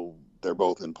 so they're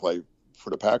both in play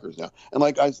for the Packers now. And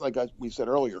we said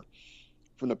earlier,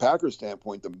 from the Packers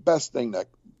standpoint, the best thing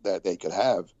that they could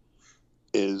have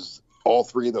is all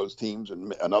three of those teams and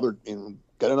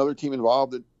get another team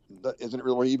involved that isn't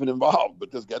really even involved,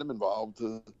 but just get them involved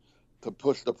to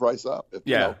push the price up.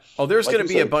 There's going to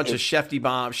be a bunch of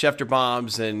Schefter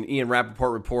bombs and Ian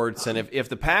Rappaport reports. And if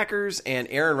the Packers and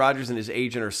Aaron Rodgers and his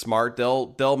agent are smart,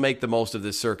 they'll make the most of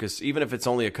this circus, even if it's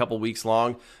only a couple weeks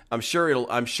long. I'm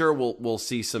sure we'll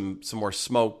see some more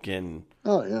smoke and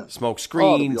smoke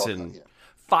screens and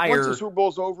fire. Once the Super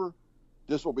Bowl's over,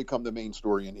 this will become the main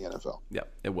story in the NFL. Yeah,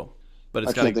 it will. But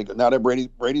it's think now that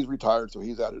Brady's retired, so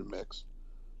he's out of the mix.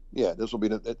 Yeah, this will be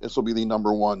the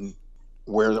number one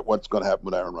what's going to happen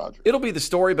with Aaron Rodgers. It'll be the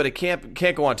story, but it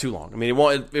can't go on too long. I mean,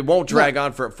 it won't drag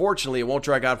on for. Fortunately, it won't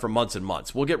drag on for months and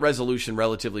months. We'll get resolution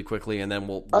relatively quickly, and then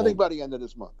we'll I think by the end of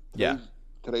this month.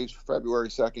 Today's February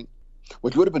 2nd,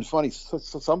 which would have been funny.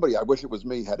 Somebody, I wish it was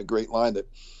me, had a great line that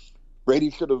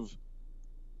Brady should have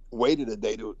waited a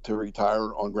day to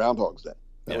retire on Groundhog's Day.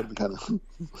 That would have been kind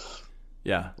of.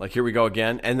 Yeah, like here we go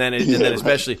again, and then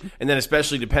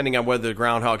especially depending on whether the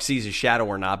groundhog sees his shadow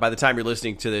or not. By the time you're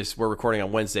listening to this, we're recording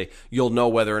on Wednesday. You'll know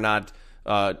whether or not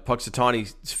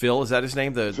Punxsutawney Phil, is that his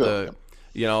name?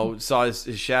 Saw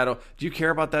his shadow. Do you care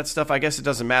about that stuff? I guess it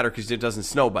doesn't matter because it doesn't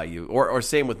snow by you, or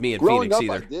same with me in growing Phoenix up,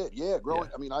 either. I did,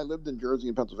 I mean, I lived in Jersey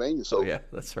and Pennsylvania, so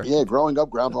that's right. Yeah, growing up,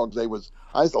 Groundhog's Day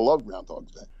I used to love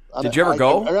Groundhog's Day. Did you ever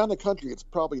go around the country? It's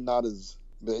probably not as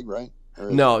big, right?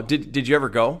 No. Did you ever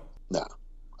go? No.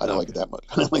 I don't like it that much.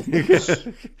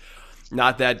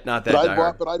 Not that.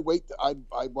 But I'd wait.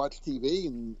 I'd watch TV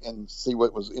and see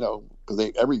what was,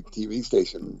 because every TV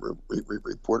station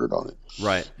reported on it.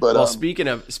 Right. But well, speaking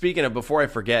of, before I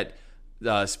forget,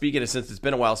 since it's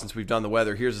been a while since we've done the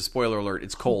weather, here's a spoiler alert.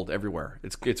 It's cold everywhere.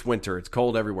 It's winter. It's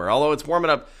cold everywhere. Although it's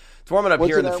warming up. It's warming up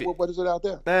What's here. What is it out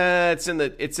there? It's in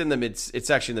the mid. It's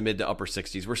actually in the mid to upper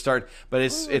 60s. We're starting, but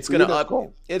it's going to up.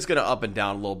 Cold. It's going to up and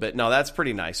down a little bit. No, that's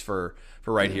pretty nice for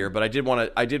right here. But I did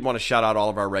want to shout out all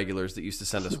of our regulars that used to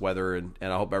send us weather, and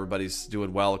I hope everybody's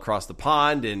doing well across the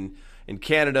pond in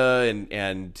Canada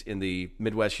and in the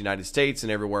Midwest United States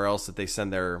and everywhere else that they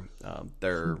send their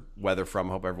weather from.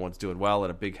 I hope everyone's doing well,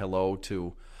 and a big hello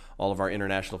to all of our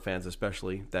international fans,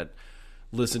 especially that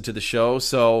listen to the show.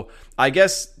 So I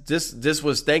guess this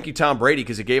was thank you, Tom Brady,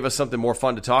 because it gave us something more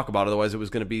fun to talk about. Otherwise, it was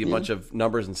going to be a bunch of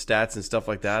numbers and stats and stuff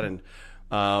like that. And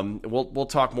we'll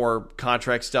talk more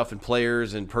contract stuff and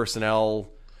players and personnel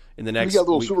in the next. We got a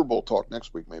little week. Super Bowl talk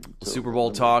next week, maybe. Too. Super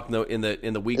Bowl talk in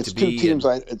the week it's to be. Two teams.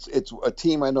 It's a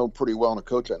team I know pretty well and a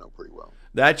coach I know pretty well.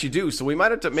 That you do. So we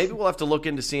might have to. Maybe we'll have to look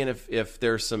into seeing if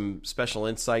there's some special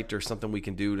insight or something we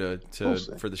can do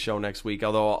for the show next week.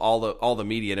 Although all the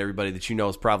media and everybody that you know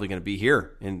is probably going to be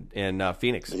here in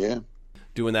Phoenix. Yeah,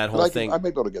 doing that whole thing. I may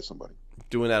be able to get somebody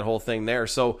doing that whole thing there.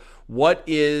 So what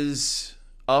is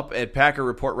up at Packer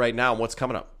Report right now, and what's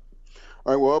coming up?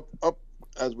 All right. Well, up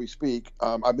as we speak,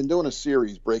 I've been doing a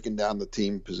series breaking down the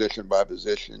team position by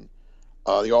position.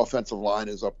 The offensive line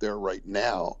is up there right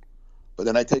now. But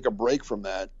then I take a break from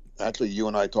that. Actually, you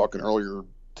and I talking earlier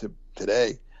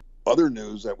today. Other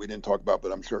news that we didn't talk about,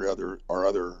 but I'm sure our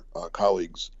other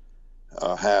colleagues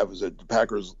have, is that the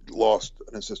Packers lost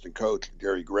an assistant coach,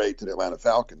 Jerry Gray, to the Atlanta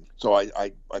Falcons. So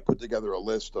I put together a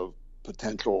list of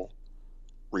potential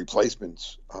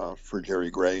replacements for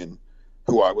Jerry Gray and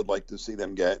who I would like to see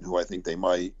them get and who I think they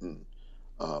might. And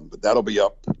but that'll be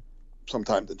up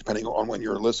sometime, depending on when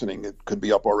you're listening. It could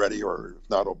be up already, or if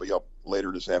not, it'll be up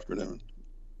later this afternoon.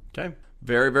 Okay.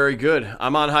 Very, very good.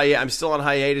 I'm still on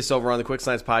hiatus over on the Quick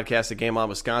Science podcast at Game On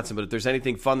Wisconsin, but if there's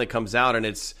anything fun that comes out and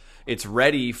it's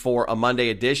ready for a Monday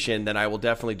edition, then I will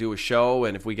definitely do a show.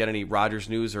 And if we get any Rodgers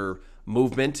news or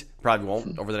movement, probably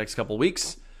won't over the next couple of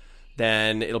weeks,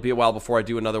 then it'll be a while before I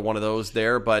do another one of those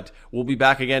there. But we'll be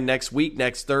back again next week,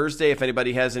 next Thursday. If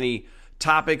anybody has any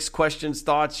topics, questions,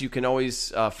 thoughts, you can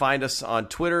always find us on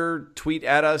Twitter, tweet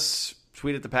at us,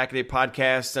 tweet at the Pack-A-Day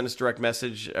Podcast, send us direct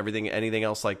message, anything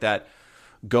else like that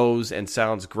goes and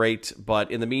sounds great. But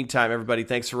in the meantime, everybody,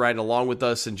 thanks for riding along with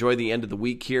us. Enjoy the end of the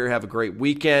week here. Have a great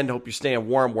weekend. Hope you're staying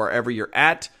warm wherever you're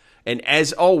at. And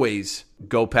as always,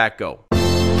 go Pack Go.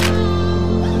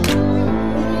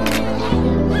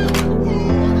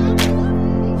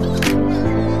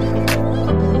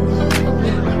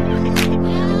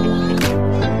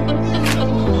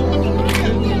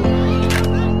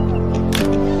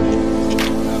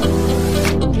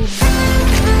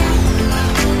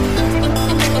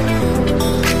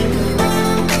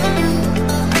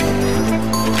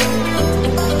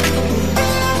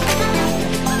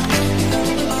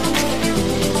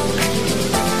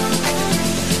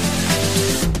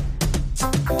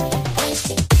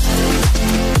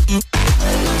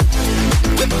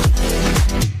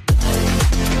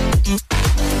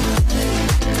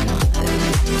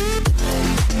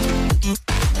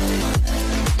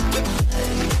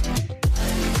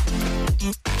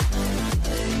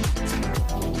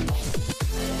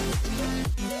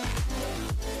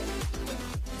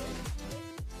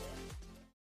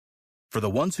 For the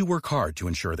ones who work hard to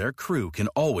ensure their crew can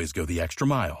always go the extra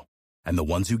mile, and the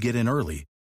ones who get in early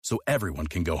so everyone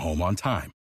can go home on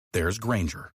time, there's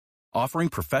Grainger, offering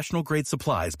professional-grade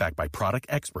supplies backed by product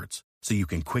experts so you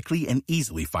can quickly and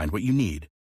easily find what you need.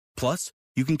 Plus,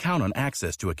 you can count on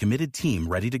access to a committed team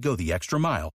ready to go the extra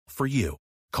mile for you.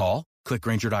 Call, Click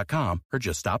Grainger.com or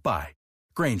just stop by.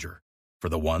 Grainger, for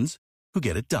the ones who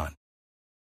get it done.